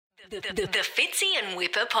The Fitzy and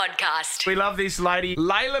Whipper podcast. We love this lady.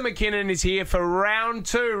 Layla McKinnon is here for round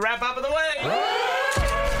 2. Wrap up of the week.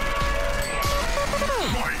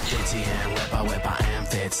 Fitzy and Whipper and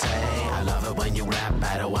Fitzy. I love it when you rap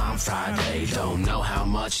battle on Friday. Don't know how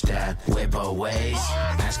much that Whipper weighs.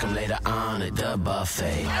 Ask him later on at the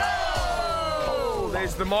buffet.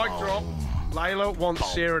 There's the mic drop. Layla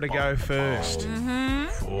wants Sarah to go first. Mm-hmm.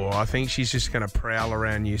 Oh, I think she's just going to prowl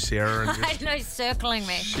around you, Sarah. And I know, circling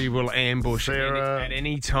me. she will ambush Sarah at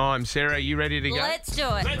any time. Sarah, are you ready to go? Let's do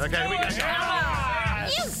it. Okay, we go.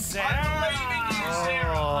 Yes.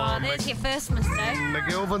 Oh, there's your first mistake.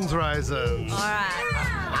 McGilvan's raisins. All right.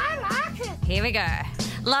 I like it. Here we go.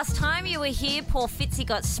 Last time you were here, poor Fitzy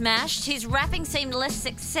got smashed. His rapping seemed less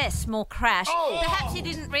success, more crash. Perhaps he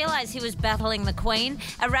didn't realise he was battling the Queen,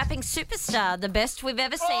 a rapping superstar, the best we've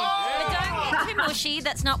ever seen. But don't get too mushy,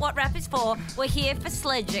 that's not what rap is for. We're here for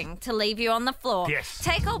sledging, to leave you on the floor. Yes.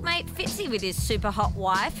 Take old mate Fitzy with his super hot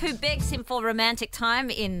wife, who begs him for romantic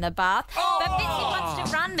time in the bath. But Fitzy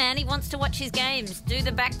wants to run, man. He wants to watch his games, do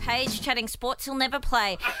the back page, chatting sports he'll never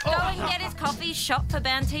play. Go and get his coffee, shop for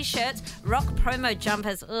band T-shirts, rock promo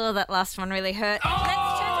jumpers. Oh, that last one really hurt.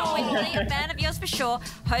 Let's turn to Weekly, a fan of yours for sure.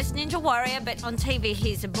 Host Ninja Warrior, but on TV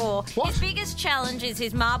he's a bore. His biggest challenge is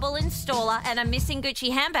his marble installer and a missing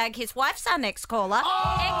Gucci handbag. His wife's our next caller.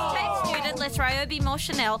 Ex-tape student, less Ryobi, more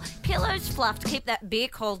Chanel. Pillows fluffed, keep that beer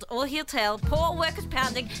cold, or he'll tell. Poor workers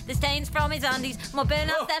pounding, the stains from his undies. More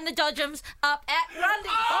burnouts than the Dodgems up at Grundy.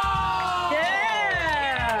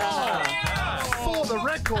 For the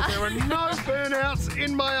record, there are no burnouts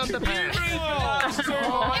in my underpants.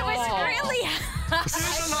 It was really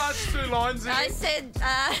The last 2 lines in.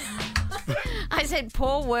 I said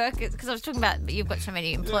poor workers, because I was talking about you've got so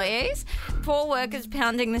many employees. Poor workers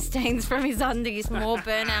pounding the stains from his undies, more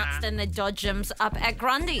burnouts than the Dodgems up at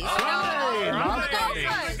Grundy's. Love it.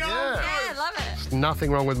 Yeah, I love it.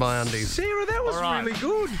 Nothing wrong with my undies. Sarah, that was really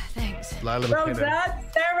good. Thanks. Layla Well McKinnon. done,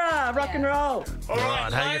 Sarah. Rock and roll. All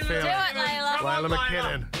right, how you Do feeling? it, Layla. Layla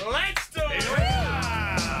McKinnon. Let's do it.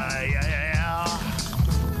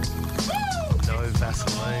 No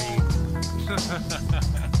Vaseline.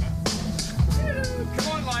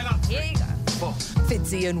 Come on, Layla. Here you go.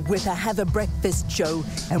 Fitzy and Whipper have a breakfast show,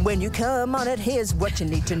 and when you come on it, here's what you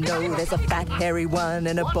need to know. There's a fat, hairy one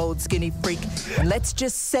and a bold, skinny freak, and let's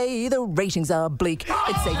just say the ratings are bleak.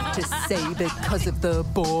 It's safe to say because of the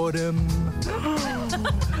boredom.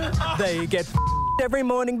 They get every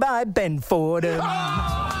morning by Ben Fordham.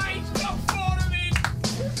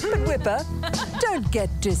 But Whipper, don't get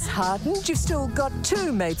disheartened. You've still got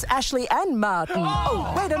 2 mates, Ashley and Martin.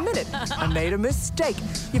 Oh, wait a minute. I made a mistake.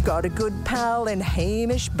 You've got a good pal in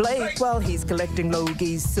Hamish Blake while he's collecting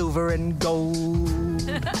Logie's silver and gold.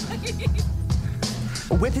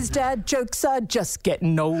 Whipper's dad jokes are just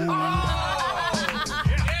getting old.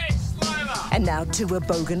 And now to a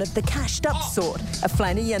bogan of the cashed up sort. A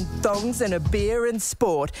flanny and thongs and a beer and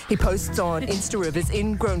sport. He posts on Insta of his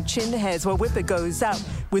ingrown chin hairs while Whipper goes out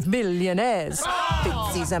with millionaires.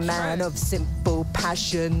 Fitzy's a man of simple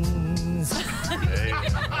passions.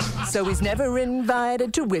 So he's never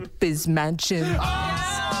invited to Whipper's mansion.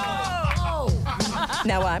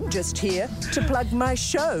 Now I'm just here to plug my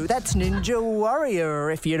show. That's Ninja Warrior,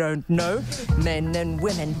 if you don't know. Men and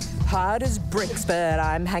women, hard as bricks, but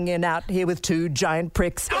I'm hanging out here with 2 giant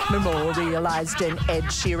pricks, memorialized in Ed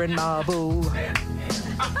Sheeran marble.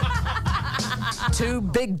 2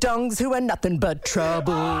 big dongs who are nothing but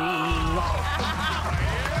trouble.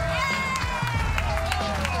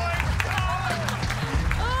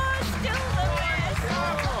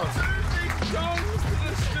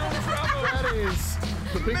 That is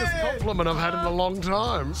the biggest compliment I've had in a long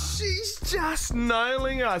time. She's just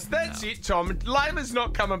nailing us. That's it, Tom. Layla's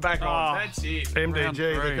not coming back on. That's it. MDG,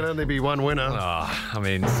 there can only be one winner. Oh, I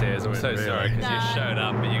mean, Sayers, I'm so sorry because you showed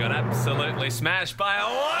up, but you got absolutely smashed by a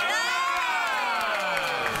one.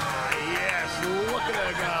 Yes, look at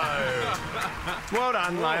her go. Well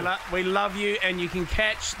done, Layla. We love you, and you can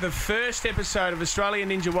catch the first episode of Australian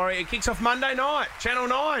Ninja Warrior. It kicks off Monday night, Channel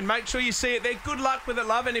 9. Make sure you see it there. Good luck with it,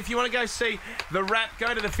 love. And if you want to go see the rap,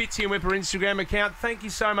 go to the Fitzy and Whipper Instagram account. Thank you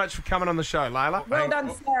so much for coming on the show, Layla. Well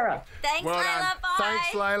done, Sarah. Thanks, Well Layla. done. Bye. Thanks,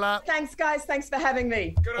 Layla. Thanks, guys. Thanks for having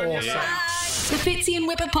me. Good on you. The Fitzy and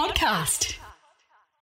Whipper podcast.